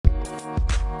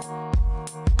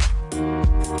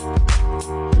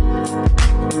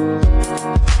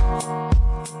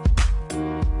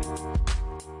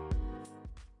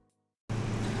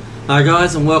Hi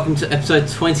guys, and welcome to episode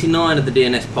 29 of the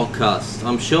DNS podcast.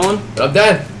 I'm Sean. And I'm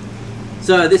Dan.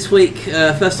 So this week,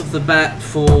 first off the bat,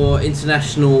 for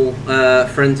international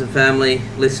friends and family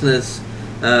listeners,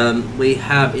 we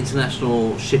have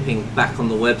international shipping back on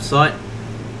the website.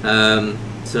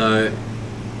 So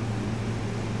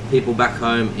people back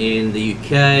home in the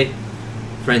UK,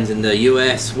 friends in the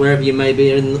US, wherever you may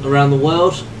be around the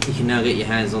world, you can now get your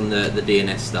hands on the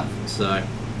DNS stuff. So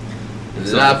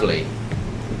Lovely.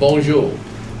 Bonjour.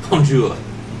 Bonjour,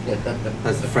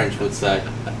 as the French would say,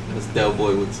 as Del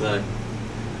Boy would say.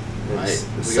 Right.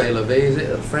 C'est la vie, is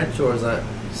it French or is that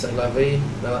C'est la vie?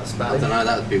 No, that's I Spanish. don't know,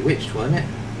 that would be Bewitched, wouldn't it?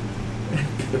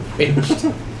 Bewitched.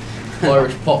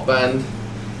 Irish pop band.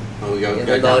 Oh, we go In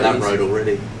down the that 90s. road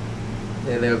already.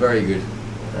 Yeah, they were very good.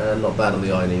 Not bad on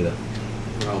the eye neither.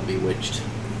 Oh, Bewitched.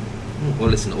 Well,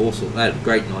 listen, also, they had a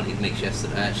great 90s mix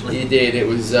yesterday, actually. You did. It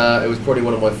was probably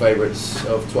one of my favourites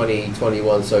of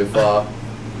 2021 so far.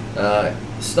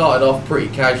 Started off pretty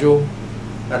casual.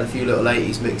 Had a few little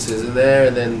 80s mixes in there,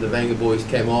 and then the Venga Boys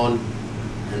came on.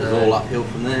 And it was all uphill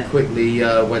from there. Quickly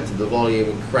went to the volume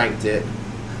and cranked it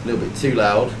a little bit too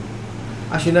loud.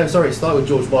 Actually, no, sorry, it started with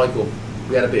George Michael.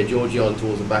 We had a bit of Georgie on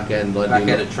towards the back end. Back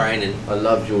end of training. I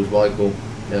love George Michael.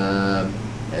 And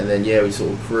then, yeah, we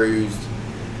sort of cruised.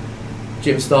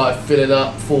 Gym started filling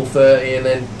up, 4:30, and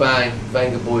then bang,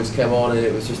 Venga Boys came on, and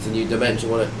it was just a new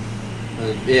dimension, wasn't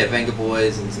it? Yeah, Venga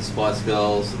Boys and some Spice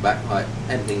Girls, back like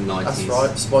anything 90s. That's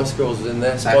right, Spice Girls was in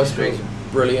there. Spice Backstreet. Girls,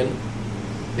 brilliant.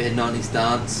 Bit of 90s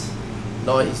dance.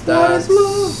 90s dance.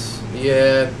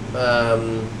 Yeah,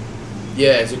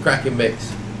 yeah, it's a cracking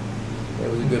mix.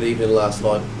 It was a good evening last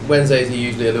night. Wednesdays are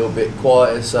usually a little bit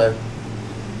quieter, so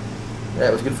yeah,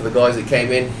 it was good for the guys that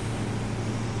came in.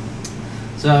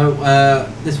 So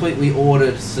this week we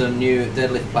ordered some new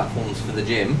deadlift platforms for the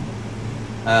gym.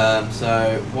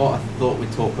 So what I thought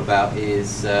we'd talk about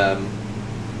is,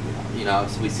 you know,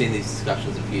 so we've seen these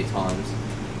discussions a few times.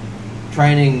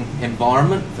 Training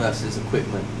environment versus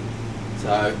equipment.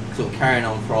 So sort of carrying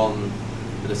on from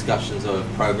the discussions of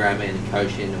programming and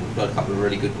coaching, and we've got a couple of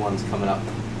really good ones coming up,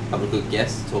 a couple of good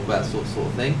guests to talk about that sort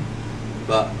of thing.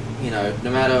 But, you know,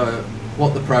 no matter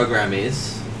what the program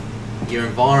is, your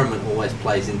environment always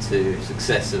plays into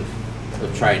success of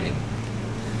training.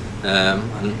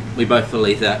 And we both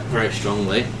believe that very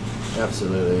strongly.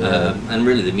 Absolutely. Yeah. And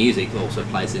really the music also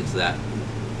plays into that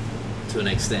to an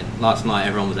extent. Last night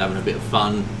everyone was having a bit of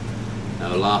fun, they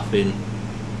were laughing.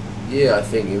 Yeah, I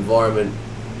think environment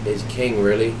is king,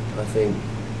 really. I think,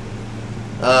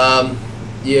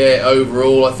 yeah,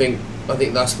 overall, I think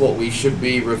that's what we should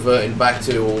be reverting back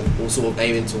to, or sort of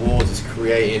aiming towards, is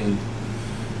creating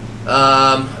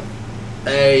I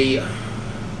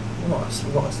don't want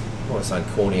to sound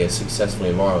corny, a successful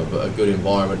environment, but a good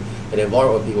environment, an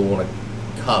environment where people want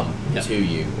to come to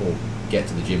you or get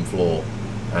to the gym floor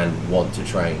and want to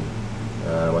train.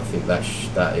 I think that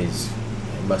is,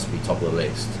 it must be top of the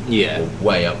list. Yeah. Or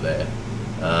way up there,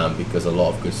 because a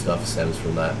lot of good stuff stems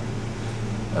from that.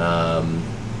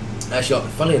 Actually,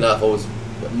 funnily enough,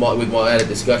 I had a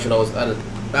discussion. I had an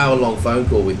hour-long phone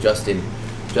call with Justin.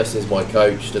 Justin's my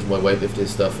coach, does my weightlifting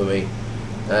stuff for me,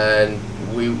 and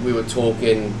we were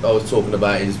talking. I was talking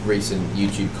about his recent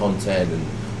YouTube content and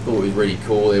thought it was really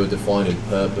cool. They were defining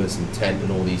purpose, intent,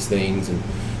 and all these things. And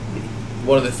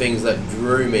one of the things that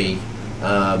drew me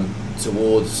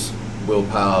towards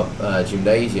Willpower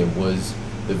Gymnasium was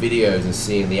the videos and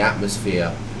seeing the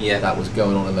atmosphere that was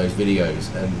going on in those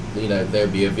videos. And you know,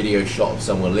 there'd be a video shot of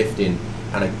someone lifting,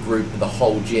 and a group, the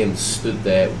whole gym stood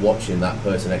there watching that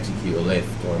person execute a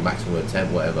lift or a maximum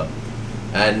attempt, whatever.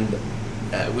 And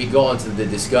we got onto the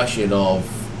discussion of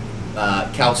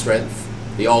Cal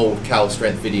Strength, the old Cal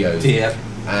Strength videos,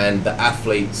 and the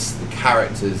athletes, the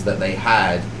characters that they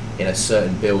had in a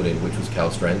certain building, which was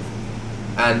Cal Strength.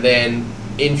 And then,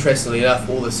 interestingly enough,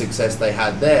 all the success they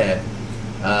had there,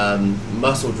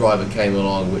 Muscle Driver came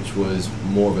along, which was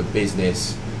more of a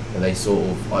business. And they sort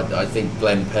of, I think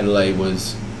Glenn Penley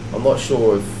was, I'm not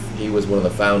sure if he was one of the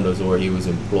founders or he was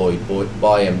employed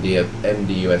by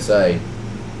MD USA.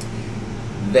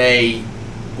 They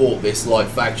bought this Light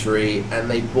Factory, and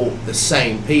they bought the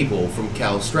same people from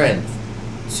Cal Strength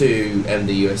to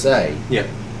MD USA. Yeah.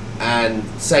 And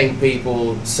same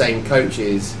people, same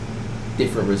coaches,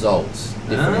 different results,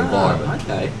 different environment.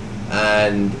 Okay.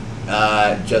 And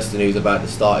Justin, who's about to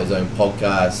start his own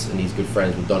podcast, and he's good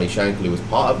friends with Donnie Shankly, was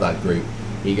part of that group.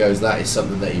 He goes, that is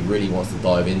something that he really wants to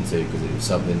dive into, because it was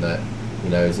something that, you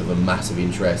know, is of a massive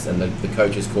interest. And the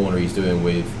coach's corner he's doing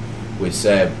with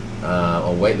Seb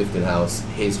on Weightlifting House,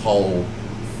 his whole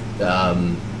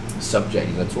subject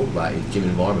he's going to talk about is gym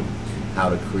environment. how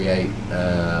to create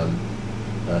a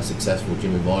successful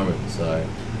gym environment. So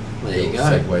There you little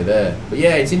go. segue there. But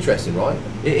yeah, it's interesting, right?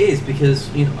 It is, because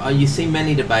you see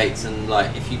many debates, and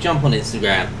like if you jump on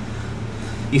Instagram,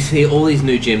 you see all these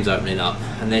new gyms opening up,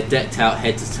 and they're decked out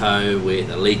head to toe with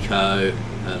Eleiko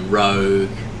and Rogue,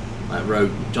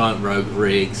 like giant Rogue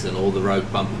rigs and all the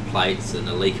Rogue bumper plates and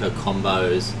Eleiko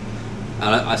combos.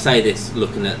 And I say this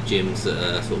looking at gyms that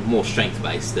are sort of more strength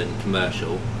based than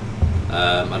commercial.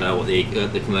 I don't know what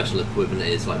the commercial equivalent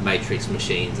is, like Matrix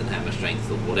machines and hammer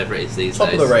strength or whatever it is these Top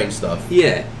days. of the range stuff.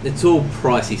 Yeah, it's all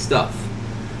pricey stuff.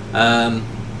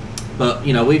 But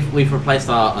we've replaced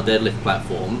our deadlift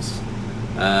platforms.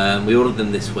 We ordered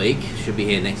them this week. Should be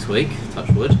here next week. Touch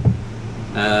wood.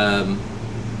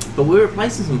 But we're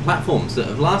replacing some platforms that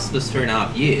have lasted us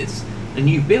 3.5 years, and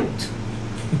you built.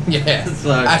 Yeah,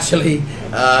 So- actually,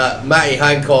 Matty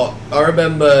Hancock, I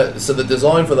remember, so the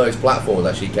design for those platforms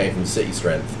actually came from City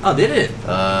Strength. Oh, did it?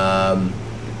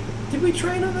 Did we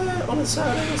train on there on a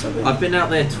Saturday or something? I've been out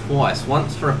there twice.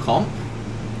 Once for a comp.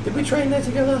 Did we train there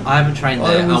together? I haven't trained Oh,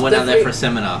 there. it I was went out there for a definitely-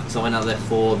 seminar, because I went out there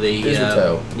for the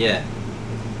Israel. yeah.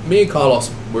 Me and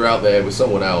Carlos were out there with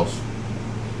someone else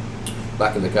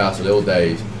back in the Castle Hill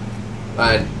days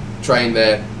and trained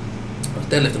there. I was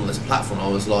deadlifting on this platform. I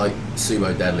was like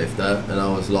sumo deadlifter, and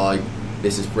I was like,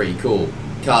 this is pretty cool.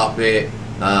 Carpet,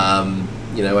 as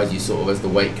you as the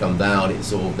weight come down, it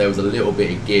there was a little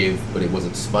bit of give, but it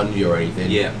wasn't spongy or anything.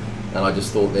 Yeah. And I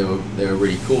just thought they were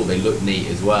really cool. They looked neat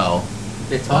as well.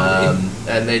 They're tiny.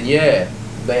 And then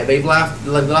they've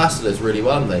lasted us really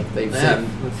well, haven't they? They have.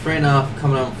 3.5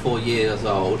 coming on 4 years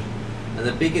old, and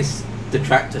the biggest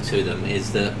detractor to them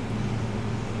is that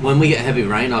when we get heavy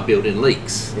rain, our building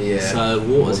leaks. Yeah. So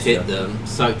water's Moisture. hit them,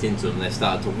 soaked into them, they've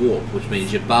started to warp, which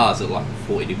means your bars are like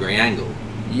a 40-degree angle.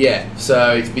 Yeah,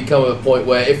 so it's become a point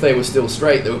where if they were still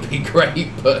straight, they would be great,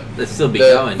 but They'd still be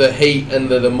going. the heat and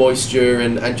the moisture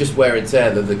and just wear and tear,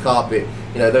 the carpet,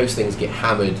 those things get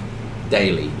hammered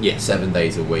daily, Yeah. 7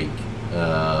 days a week.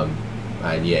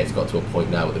 And yeah, it's got to a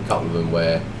point now with a couple of them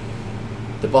where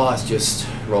the bar's just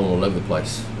rolling all over the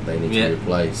place. They need Yeah. to be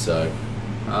replaced, so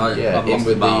I've in lost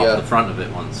with the bar the, off the front of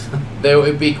it once. there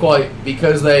would be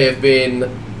because they have been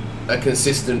a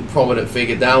consistent prominent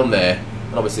figure down there,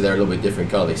 and obviously they're a little bit different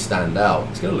colour, they stand out.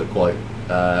 It's going to look quite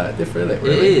different, isn't it,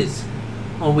 really? It is.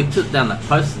 Well, we took down that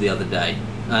poster the other day,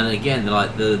 and again,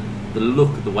 like the look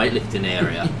of the weightlifting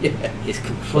area Yeah. is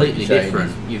completely Changes.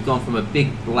 different. You've gone from a big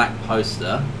black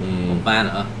poster or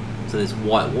banner to this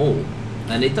white wall,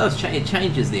 and it does it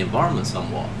changes the environment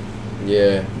somewhat.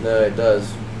 Yeah, no, it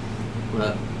does.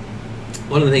 But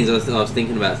one of the things I was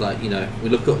thinking about is like, you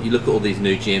look at all these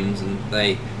new gyms, and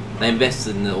they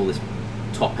invested in all this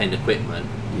top end equipment,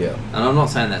 Yeah. and I'm not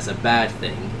saying that's a bad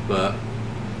thing, but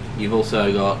you've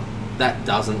also got that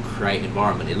doesn't create an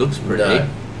environment. It looks pretty. No.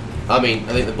 I mean,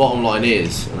 I think the bottom line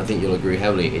is, and I think you'll agree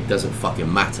heavily, it doesn't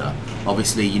fucking matter.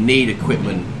 Obviously, you need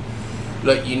equipment.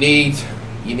 Look, you need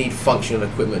functional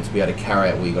equipment to be able to carry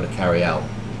out what you've got to carry out.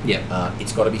 Yeah.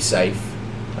 It's got to be safe,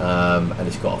 and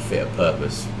it's got to fit a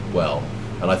purpose well.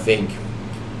 And I think,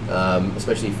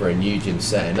 especially for a new gym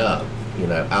setting up,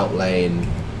 outlaying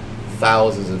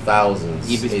thousands and thousands.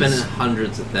 You'd be spending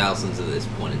hundreds of thousands at this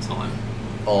point in time.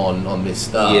 on this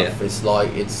stuff. Yeah. It's like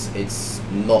it's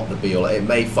not the be all. It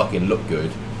may fucking look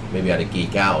good. Maybe I had to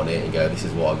geek out on it and go, this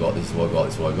is what I got, this is what I got,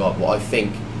 this is what I got. But I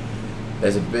think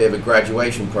there's a bit of a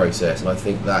graduation process, and I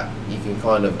think that you can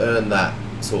kind of earn that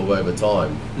sort of over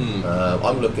time.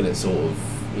 I'm looking at sort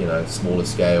of smaller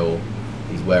scale,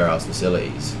 these warehouse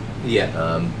facilities.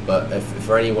 Yeah. But if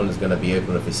for anyone who's going to be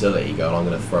opening a facility, going, I'm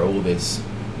going to throw all this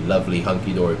lovely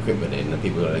hunky-dory equipment in, and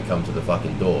people are going to come to the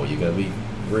fucking door, you're going to be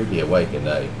rudely awakened,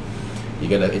 eh?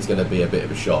 It's going to be a bit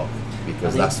of a shock,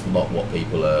 because that's not what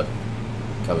people are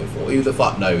coming for. Who the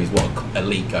fuck knows what a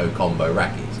Eleiko combo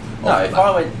rack is? No,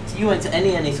 if you went to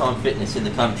any Anytime Fitness in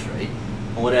the country,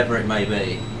 or whatever it may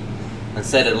be, and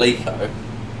said Eleiko,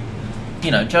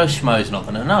 Joe Schmo's not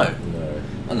going to know. No.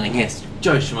 And I guess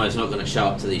Joe Schmo's not going to show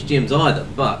up to these gyms either,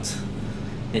 but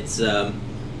it's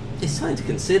something to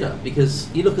consider,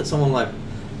 because you look at someone like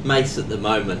Mace at the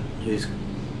moment, who's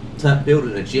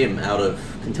building a gym out of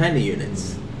container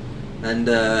units, and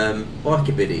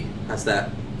Biker Biddy has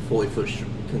that 40-foot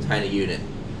container unit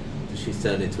that she's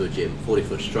turned into a gym,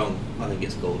 40-foot strong, I think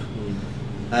it's called.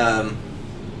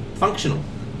 Functional.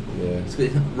 Yeah. It's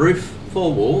got roof,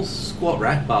 4 walls, squat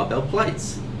rack, barbell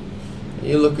plates.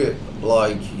 You look at,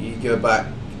 you go back,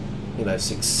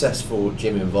 successful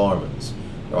gym environments,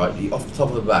 right? Off the top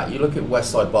of the bat, you look at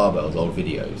Westside Barbell's old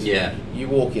videos. Yeah. You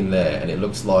walk in there and it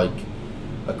looks like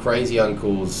a crazy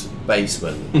uncle's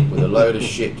basement with a load of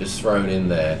shit just thrown in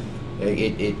there.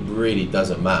 It really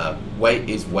doesn't matter. Weight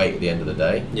is weight at the end of the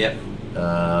day. Yep.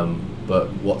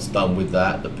 But what's done with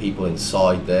that, the people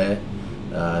inside there,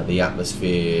 the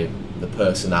atmosphere, the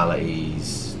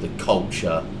personalities, the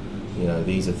culture,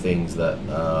 these are things that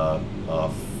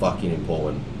are fucking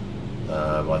important.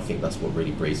 I think that's what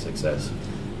really breeds success.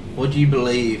 What do you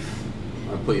believe,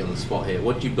 I'll put you on the spot here,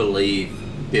 what do you believe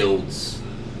builds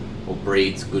or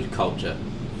breeds good culture?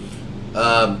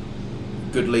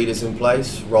 Good leaders in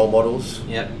place, role models.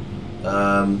 Yep.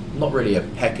 Not really a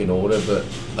pecking order, but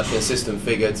a consistent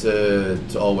figure to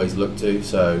always look to.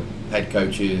 So head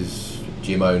coaches,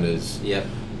 gym owners, Yep.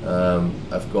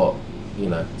 have got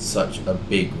such a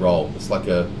big role. It's like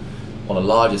on a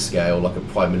larger scale, like a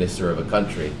prime minister of a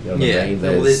country. You know what I mean?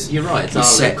 Well, you're right. It's our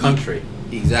little country.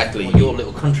 Exactly. Or your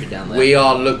little country down there. We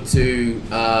are looked to,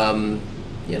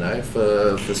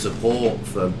 for support,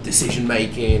 for decision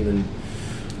making, and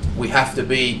we have to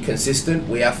be consistent.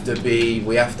 We always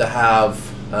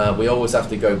have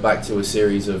to go back to a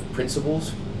series of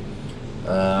principles.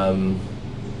 And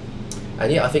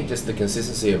yeah, I think just the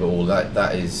consistency of it all,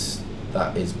 that is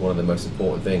one of the most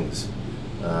important things,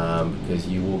 because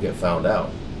you will get found out.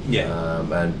 Yeah.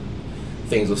 And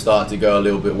things will start to go a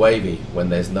little bit wavy when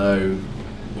there's no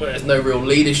real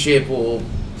leadership or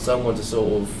someone to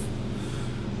sort of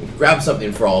grab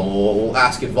something from or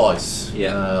ask advice.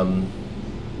 Yeah.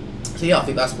 So yeah, I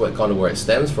think that's where it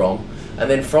stems from, and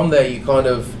then from there you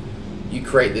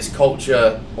create this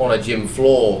culture on a gym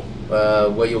floor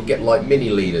where you'll get like mini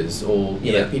leaders, or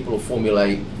people will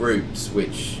formulate groups,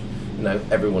 which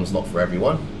everyone's not for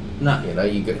everyone. No.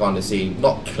 You can kind of see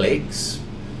not cliques.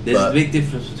 There's a big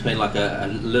difference between like a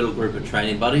little group of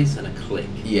training buddies and a clique.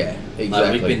 Yeah, exactly.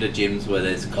 Like we've been to gyms where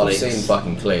there's cliques. I've seen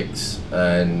fucking cliques,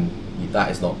 and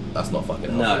that's not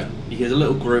fucking healthy. No, because a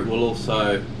little group will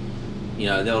also,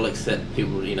 they'll accept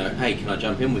people. Hey, can I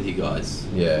jump in with you guys?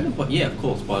 Yeah. But yeah, of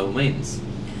course, by all means.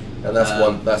 And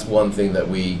that's one thing that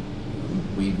we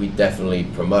definitely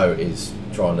promote, is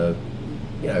trying to,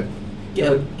 get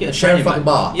a share a training fucking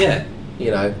bar. Yeah.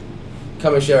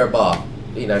 Come and share a bar.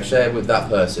 Share with that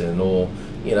person, or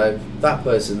that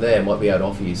person there might be able to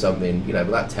offer you something,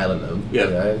 without telling them.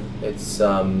 Yeah. It's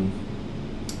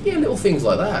little things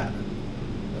like that.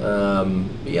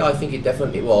 But yeah, I think it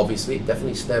definitely, obviously it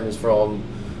definitely stems from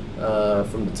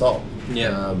the top. Yeah.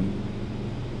 I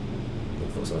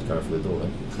thought someone was coming through the door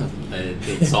then.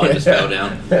 The sign just fell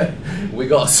down. We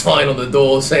got a sign on the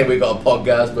door saying we got a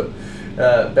podcast, but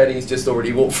Benny's just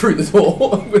already walked through the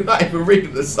door without even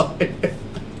reading the sign.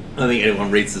 I don't think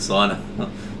anyone reads the sign,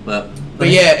 but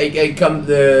yeah, it comes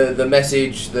the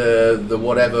message, the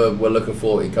whatever we're looking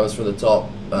for. It comes from the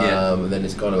top, and then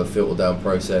it's kind of a filtered down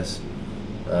process.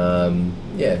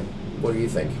 Yeah, what do you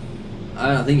think?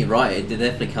 I think you're right. It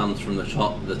definitely comes from the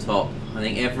top. I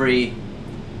think every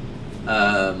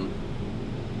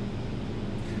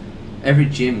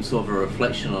gym's sort of a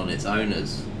reflection on its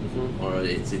owners, or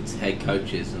its head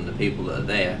coaches and the people that are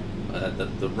there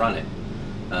that run it.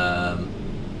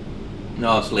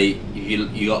 Obviously,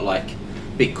 you got like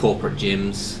big corporate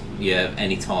gyms,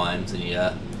 Anytimes and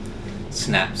your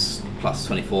Snaps, Plus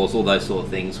 24s, all those sort of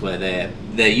things where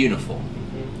they're uniform.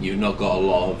 You've not got a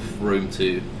lot of room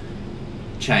to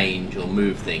change or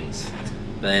move things.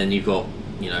 Then you've got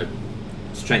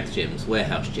strength gyms,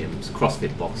 warehouse gyms,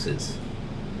 CrossFit boxes.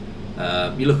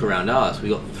 You look around ours, we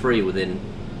got 3 within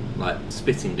like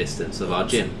spitting distance of our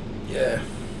gym. Yeah.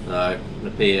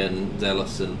 Nepean,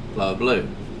 Zealous and Lower Blue.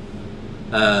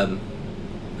 And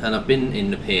I've been in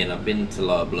Nepean, I've been to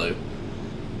Lower Blue,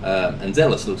 and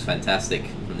Zealous looks fantastic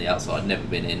from the outside. Never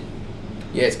been in.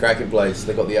 Yeah, it's a cracking place.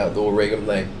 They got the outdoor rig, haven't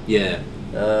they? Yeah.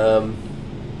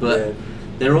 But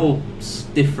they're all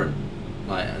different,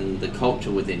 and the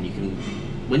culture within,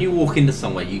 when you walk into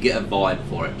somewhere, you get a vibe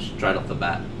for it straight off the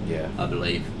bat. Yeah. I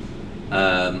believe,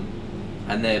 and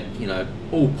they're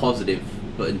all positive,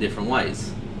 but in different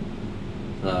ways.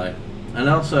 And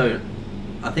also,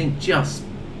 I think just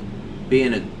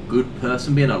being a good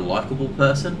person, being a likable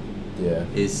person,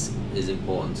 is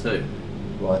important too.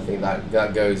 Well, I think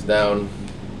that goes down,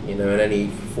 in any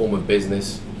form of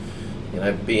business.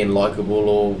 Being likable,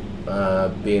 or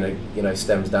being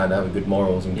stems down to having good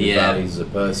morals and good values as a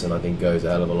person. I think goes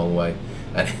a hell of a long way.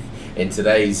 And in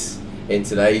today's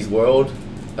world,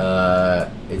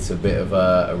 it's a bit of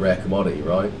a rare commodity,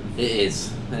 right? It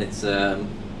is. It's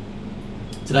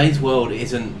today's world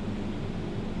isn't.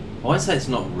 I won't say it's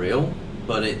not real,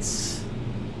 but it's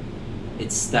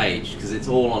staged, because it's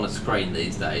all on a screen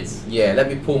these days. Yeah, let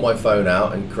me pull my phone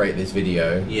out and create this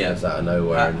video. Yeah, that's out of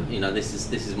nowhere.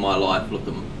 This is my life. Look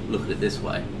at it this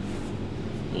way.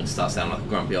 I'm gonna start sounding like a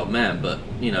grumpy old man, but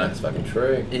you know, That's fucking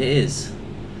true. it is.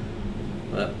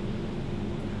 But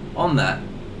on that,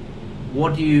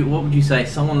 what would you say?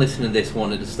 Someone listening to this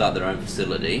wanted to start their own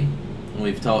facility, and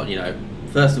we've told, you know,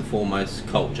 first and foremost,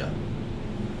 culture.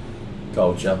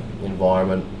 Culture,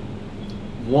 environment.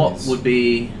 What Yes. would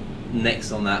be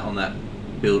next on that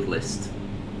build list?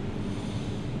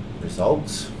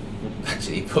 Results.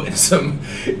 Actually putting some,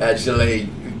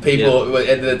 people, at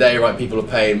the end of the day, right, people are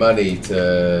paying money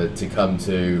to come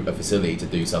to a facility to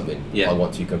do something. Yeah. I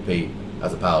want to compete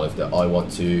as a powerlifter. I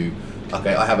want to,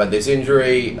 okay, I have had this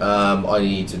injury, I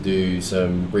need to do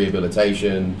some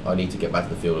rehabilitation, I need to get back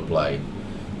to the field of play.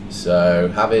 So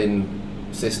having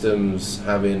systems,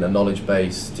 having a knowledge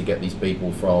base to get these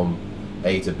people from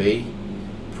A to B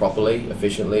properly,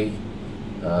 efficiently,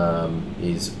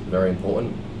 is very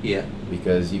important. Yeah.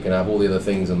 Because you can have all the other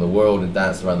things in the world and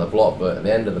dance around the block, but at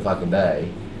the end of the fucking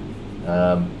day,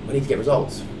 we need to get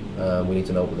results. We need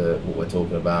to know what we're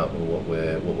talking about and what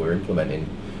we're implementing.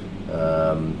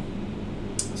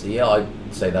 So yeah, I'd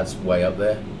say that's way up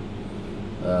there.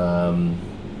 I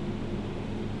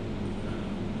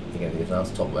think anything else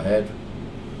top of my head.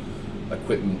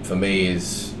 Equipment for me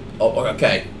is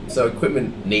okay. So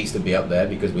equipment needs to be up there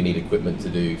because we need equipment to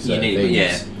do certain things.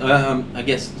 Yeah. I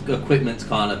guess equipment's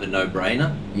kind of a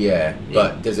no-brainer. Yeah,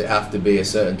 but does it have to be a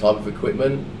certain type of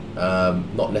equipment?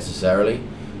 Not necessarily.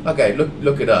 Okay,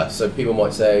 look at us. So people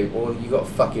might say, well, you got a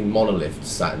fucking monolift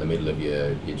sat in the middle of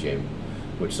your gym,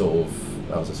 which sort of,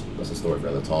 that's a story for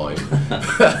another time.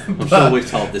 I'm sure we've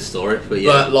told this story, but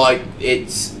yeah. But like,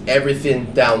 it's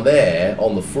everything down there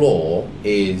on the floor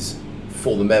is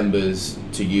for the members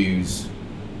to use.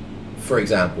 For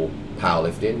example,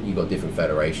 powerlifting, you've got different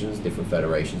federations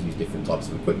use different types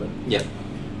of equipment. Yeah.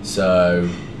 So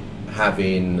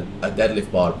having a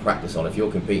deadlift bar to practice on, if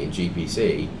you're competing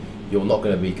GPC, you're not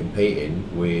going to be competing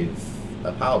with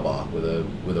a power bar, with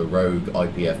a Rogue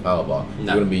IPF power bar. No.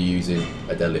 You're going to be using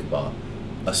a deadlift bar,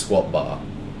 a squat bar,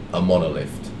 a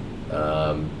monolift,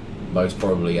 most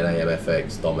probably an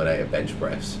AMFX Dominator bench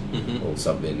press, or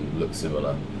something looks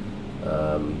similar.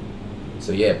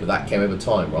 So yeah, but that came over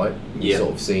time, right? Yeah.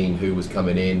 Sort of seeing who was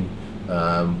coming in,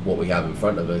 what we have in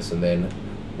front of us, and then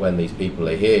when these people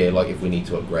are here, like if we need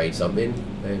to upgrade something,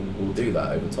 then we'll do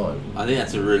that over time. I think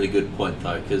that's a really good point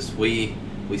though, because we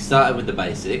started with the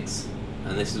basics,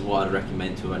 and this is what I'd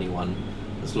recommend to anyone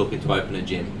that's looking to open a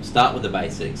gym. Start with the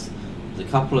basics. There's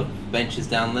a couple of benches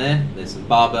down there. There's some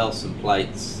barbells, some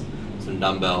plates, some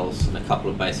dumbbells, and a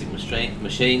couple of basic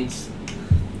machines.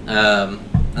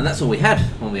 And that's all we had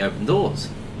when we opened doors.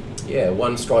 Yeah,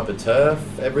 one stripe of turf.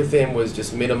 Everything was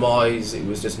just minimised. It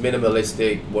was just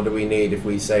minimalistic. What do we need if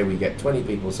we say we get 20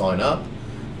 people sign up?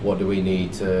 What do we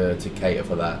need to cater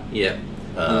for that? Yeah.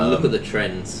 And look at the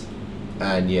trends.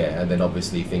 And yeah, and then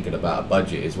obviously thinking about a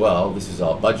budget as well. This is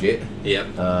our budget. Yeah.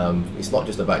 It's not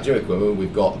just about gym equipment.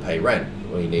 We've got to pay rent.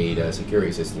 We need a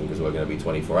security system because we're going to be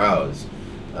 24 hours.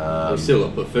 We've still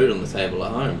got to put food on the table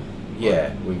at home.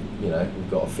 Yeah, we've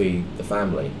got to feed the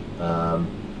family.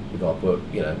 We've got to put,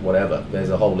 whatever. There's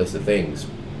a whole list of things.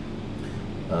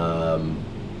 But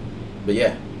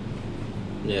yeah.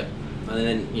 Yeah. And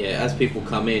then, as people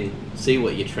come in, see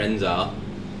what your trends are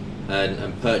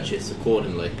and purchase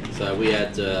accordingly. So we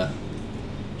had,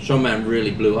 Strongman really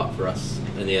blew up for us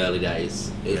in the early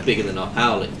days. It was bigger than our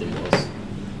powerlifting was.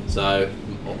 So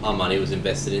our money was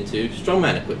invested into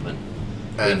Strongman equipment.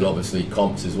 And obviously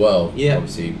comps as well. Yeah.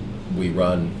 Obviously we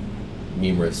run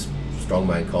numerous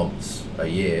strongman comps a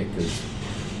year because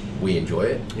we enjoy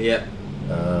it. Yeah.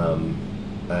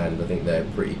 And I think they're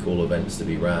pretty cool events to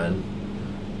be ran.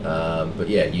 But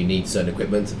yeah, you need certain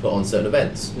equipment to put on certain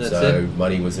events. That's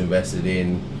money was invested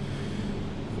in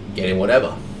getting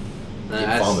whatever.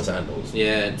 Farmer sandals.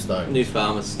 Yeah. Stones. New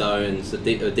farmer stones,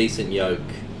 a decent yoke.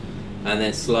 And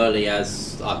then slowly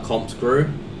as our comps grew,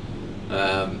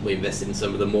 we invested in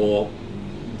some of the more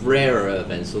rarer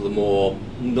events or the more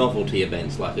novelty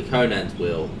events like a Conan's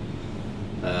wheel,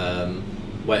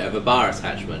 weight over bar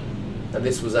attachment. And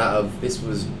this was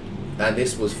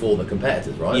for the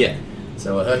competitors, right? Yeah.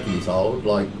 So a Hercules hold,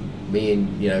 like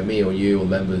me or you or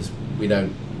members, we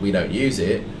don't use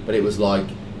it, but it was like,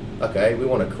 okay, we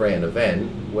want to create an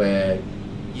event where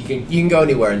you can go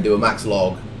anywhere and do a max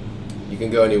log, you can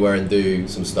go anywhere and do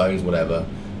some stones, whatever.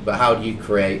 But how do you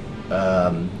create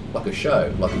like a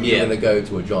show? Like if you're going to go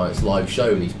to a Giants live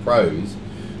show with these pros,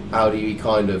 how do you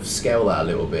kind of scale that a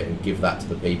little bit and give that to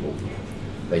the people?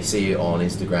 They see it on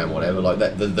Instagram, whatever. Like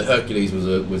that, the Hercules was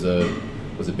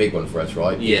a big one for us,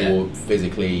 right? Yeah. People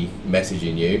physically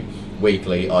messaging you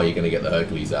weekly, are you going to get the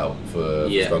Hercules out for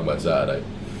Strongman Saturday?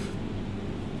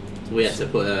 We had to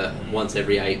put a once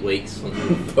every 8 weeks,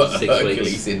 Put 6 Hercules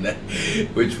weeks. in there,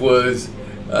 which was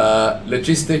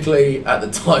logistically at the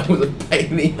time was a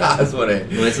pain in the ass, wasn't it?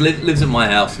 Well, it lives at my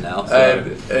house now.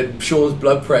 So. And Sean's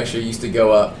blood pressure used to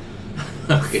go up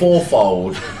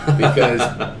fourfold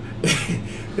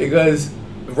because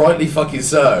rightly fucking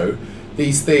so,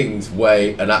 these things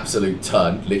weigh an absolute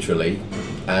ton, literally,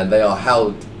 and they are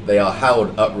held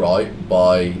upright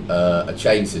by a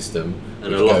chain system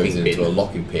And which a locking goes into pin. a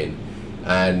locking pin,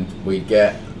 and we'd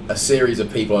get a series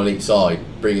of people on each side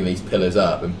bringing these pillars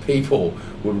up, and people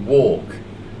would walk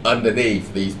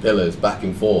underneath these pillars back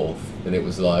and forth, and it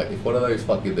was like, if one of those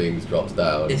fucking things drops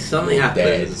down, If something you're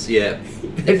happens, yeah,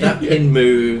 if that pin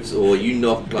moves or you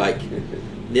knock, like,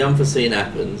 the unforeseen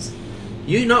happens,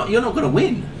 you're not going to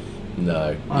win. No,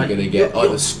 you're Right, going to get you're-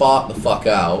 either sparked the fuck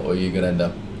out, or you're going to end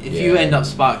up... If you end up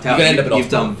sparked out, You're gonna end up in you've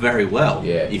done hospital. very well.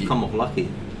 Yeah, You've you- come off lucky.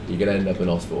 You're going to end up in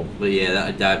hospital. But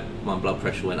yeah, my blood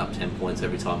pressure went up 10 points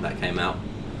every time that came out.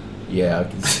 Yeah, I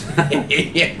can see.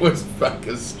 It was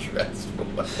fucking stressful.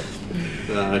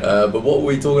 So, But what were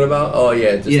we talking about? Oh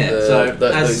yeah, just Yeah, so as-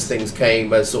 those things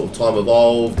came as sort of time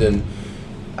evolved, and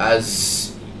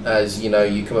as you know,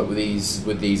 you come up with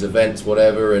these events,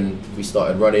 whatever, and we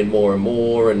started running more and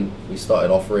more, and we started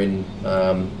offering,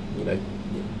 you know,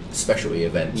 specialty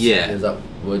events. Yeah. Is that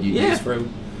what you Yeah. use for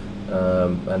them?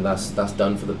 And that's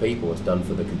done for the people. It's done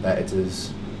for the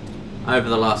competitors. over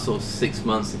the last sort of 6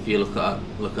 months, if you look at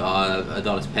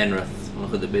Adonis Penrith,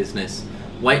 look at the business,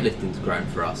 weightlifting's grown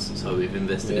for us. So we've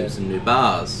invested Yeah. in some new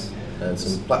bars. And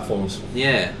some platforms,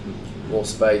 Yeah, more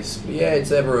space. But yeah,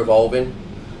 it's ever evolving.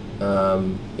 Yeah,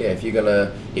 if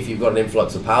you've got an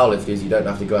influx of powerlifters, you don't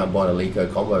have to go out and buy an Alico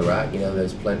combo rack. You know,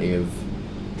 there's plenty of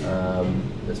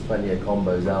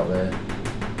combos out there.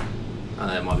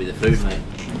 it might be the food, mate.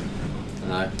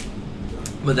 No,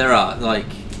 but there are, like,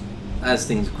 as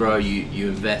things grow, you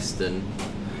invest and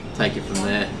take it from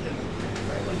there.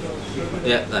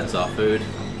 Yep, that's our food.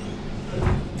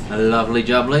 A lovely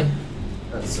jubbly,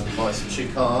 That's some nice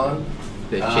chicken.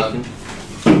 bit of chicken.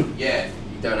 Yeah,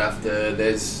 you don't have to.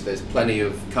 There's plenty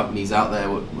of companies out there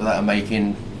that are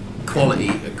making quality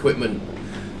equipment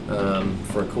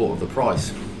for a quarter of the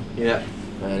price, Yeah,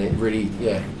 and it really,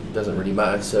 doesn't really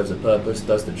matter. It serves a purpose,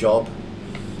 does the job,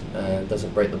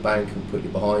 doesn't break the bank and put you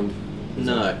behind.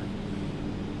 no.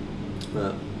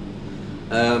 But,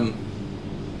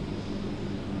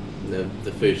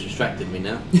 the food's distracted me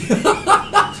now.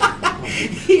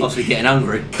 Obviously getting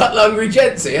hungry. Cut hungry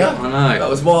gents here. I know. That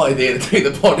was my idea to do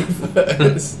the body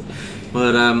first.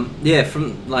 But yeah,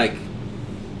 from, like,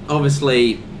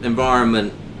 obviously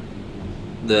environment,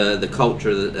 the culture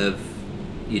of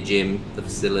your gym, the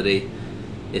facility,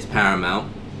 is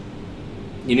paramount.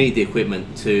 You need the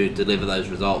equipment to deliver those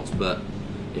results, but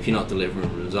if you're not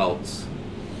delivering results,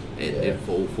 it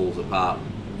all falls apart.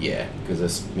 Yeah, because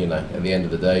it's, you know, at the end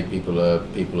of the day, people are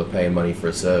paying money for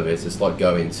a service. It's like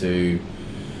going to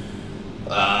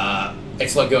a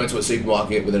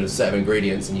supermarket with a set of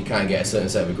ingredients, and you can't get a certain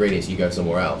set of ingredients. You go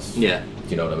somewhere else. Yeah, Do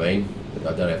you know what I mean? I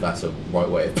don't know if that's a right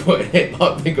way of putting it.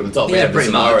 But I think on the top Yeah, end of the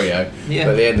pretty much. scenario. Yeah.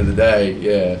 But at the end of the day,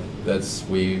 yeah, that's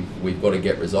we've got to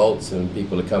get results, and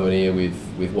people are coming here with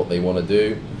what they want to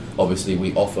do. Obviously,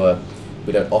 we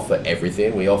don't offer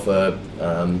everything. We offer,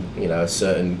 you know, a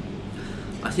certain.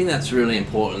 I think that's really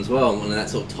important as well, and that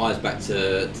sort of ties back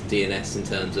to DNS in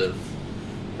terms of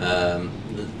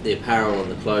the apparel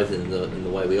and the clothing and the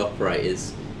way we operate.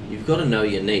 Is you've got to know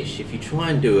your niche. If you try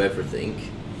and do everything,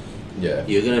 Yeah.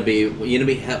 you're gonna be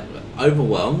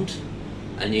overwhelmed,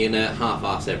 and you're gonna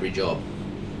half-ass every job.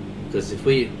 Because if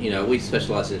we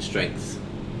specialise in strength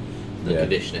and Yeah.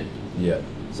 conditioning, Yeah.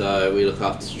 so we look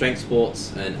after strength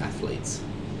sports and athletes,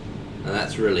 and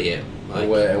that's really it. Like,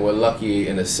 And we're lucky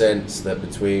in a sense that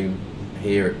between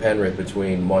here at Penrith,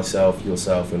 between myself,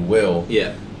 yourself, and Will,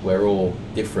 yeah, we're all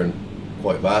different,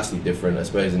 quite vastly different. I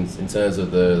suppose in terms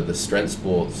of the strength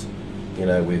sports, you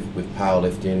know, with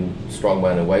powerlifting,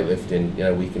 strongman, and weightlifting, you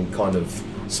know, we can kind of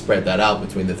spread that out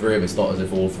between the three of us. Not as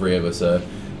if all three of us are,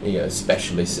 you know,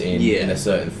 specialists in a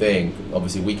certain thing.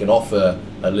 Obviously, we can offer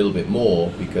a little bit more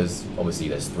because obviously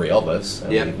there's three of us,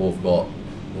 and Yeah. we've all got,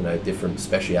 you know, different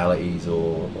specialities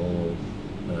or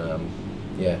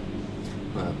yeah.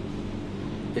 well,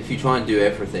 if you try and do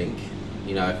everything,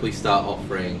 you know, if we start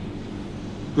offering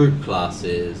group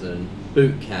classes and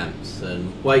boot camps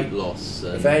and weight loss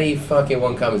and If any fucking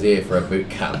one comes here for a boot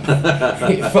camp,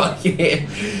 fucking,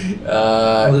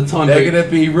 the time they're boot- going to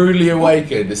be rudely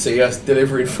awakened to see us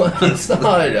delivering fucking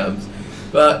items.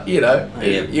 But you know,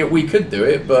 we could do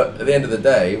it. But at the end of the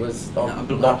day, I'm No,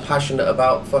 but not passionate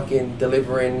about fucking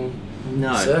delivering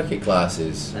No. circuit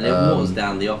classes. And it waters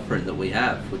down the offering that we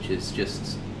have, which is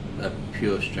just a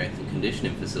pure strength and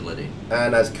conditioning facility.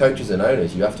 And as coaches and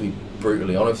owners, you have to be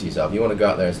brutally honest with yourself. You want to go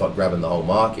out there and start grabbing the whole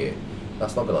market.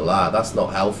 That's not going to last. That's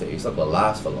not healthy. It's not going to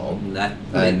last for long.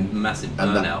 And massive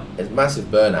burnout. It's massive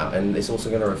burnout, and it's also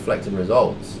going to reflect in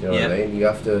results. You know what I mean? You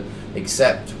have to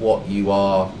accept what you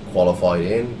are qualified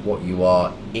in, what you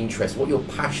are interested, what you're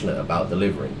passionate about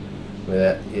delivering. I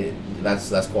mean, that's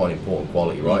quite an important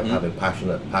quality, right? Mm-hmm. Having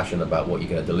passion about what you're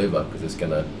going to deliver, because it's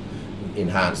going to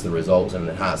enhance the results and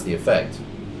enhance the effect.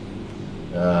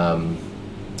 I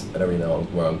don't really know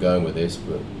where I'm going with this,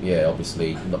 but yeah,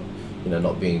 obviously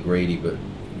not being greedy, but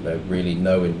really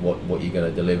knowing what you're going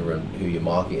to deliver and who you're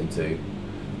marketing to.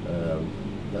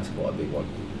 That's quite a big one.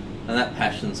 And that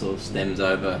passion sort of stemmed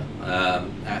over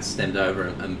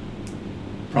and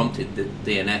prompted the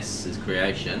DNS's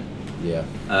creation. Yeah.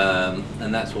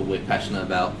 And that's what we're passionate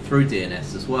about through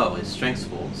DNS as well, is strength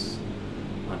sports.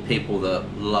 And people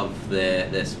that love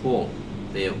their sport,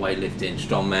 be it weightlifting,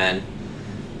 strongman,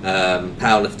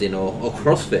 powerlifting or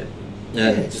CrossFit.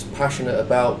 Yeah, just passionate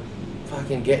about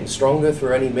fucking getting stronger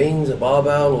through any means, a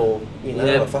barbell or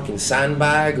a fucking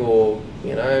sandbag, or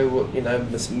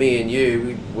it's me and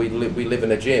you. We live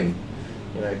in a gym.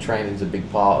 Training's a big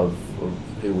part of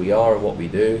who we are and what we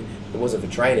do. If it wasn't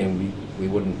for training, we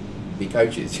wouldn't be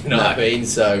coaches. What I mean?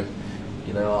 So,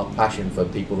 our passion for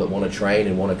people that want to train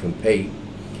and want to compete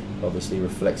obviously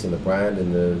reflects in the brand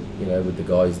and with the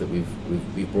guys that we've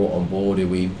brought on board who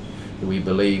we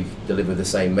believe deliver the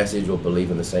same message or believe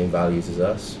in the same values as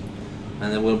us. And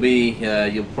there will be,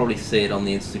 you'll probably see it on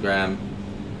the Instagram.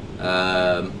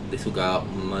 This will go up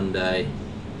on Monday.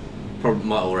 Probably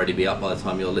might already be up by the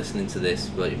time you're listening to this,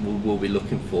 but we'll be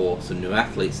looking for some new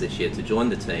athletes this year to join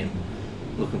the team.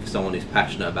 Looking for someone who's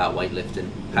passionate about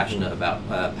weightlifting, passionate about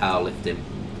powerlifting.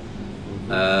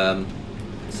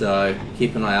 So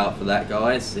keep an eye out for that,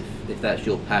 guys. If that's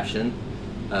your passion,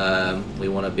 we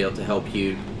want to be able to help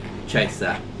you chase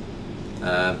that,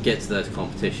 get to those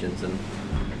competitions and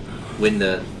win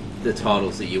the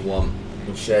titles that you want.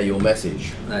 And share your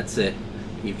message. That's it.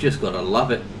 You've just got to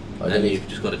love it, and you've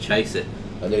just got to chase it.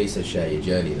 I know you said share your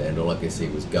journey there, and all I could see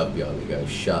was Gov behind me going,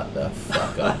 "Shut the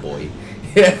fuck up, boy."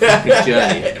 Fucking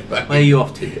journey. Where are you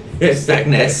off to?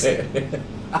 Stagness.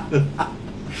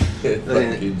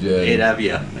 Fucking journey. He'd have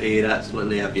you. He'd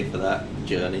absolutely have you for that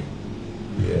journey.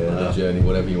 Yeah, the journey,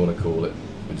 whatever you want to call it.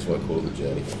 I just want to call it the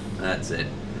journey. That's it.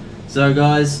 So,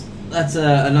 guys, that's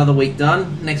another week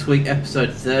done. Next week,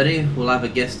 episode 30, we'll have a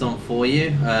guest on for you.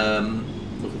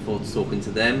 Looking forward to talking to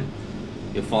them.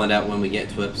 You'll find out when we get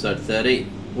to episode 30.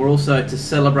 We're also, to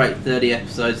celebrate 30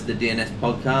 episodes of the DNS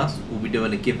podcast, we'll be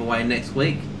doing a giveaway next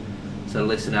week. So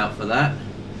listen out for that.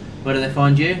 Where do they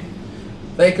find you?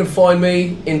 They can find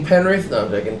me in Penrith. No,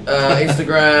 I'm joking.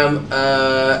 Instagram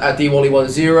at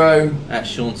dwally10, at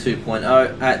Sean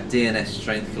 2.0, at DNS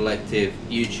Strength Collective,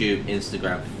 YouTube,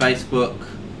 Instagram, Facebook.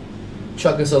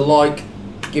 Chuck us a like,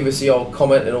 give us the old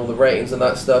comment and all the ratings and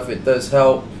that stuff. It does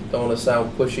help. Don't want to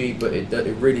sound pushy, but it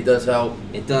really does help.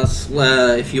 It does.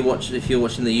 If you're watching the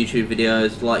YouTube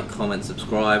videos, like, comment,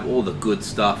 subscribe, all the good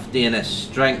stuff.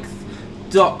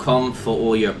 DNSstrength.com for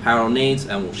all your apparel needs,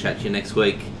 and we'll chat to you next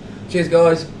week. Cheers,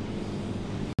 guys.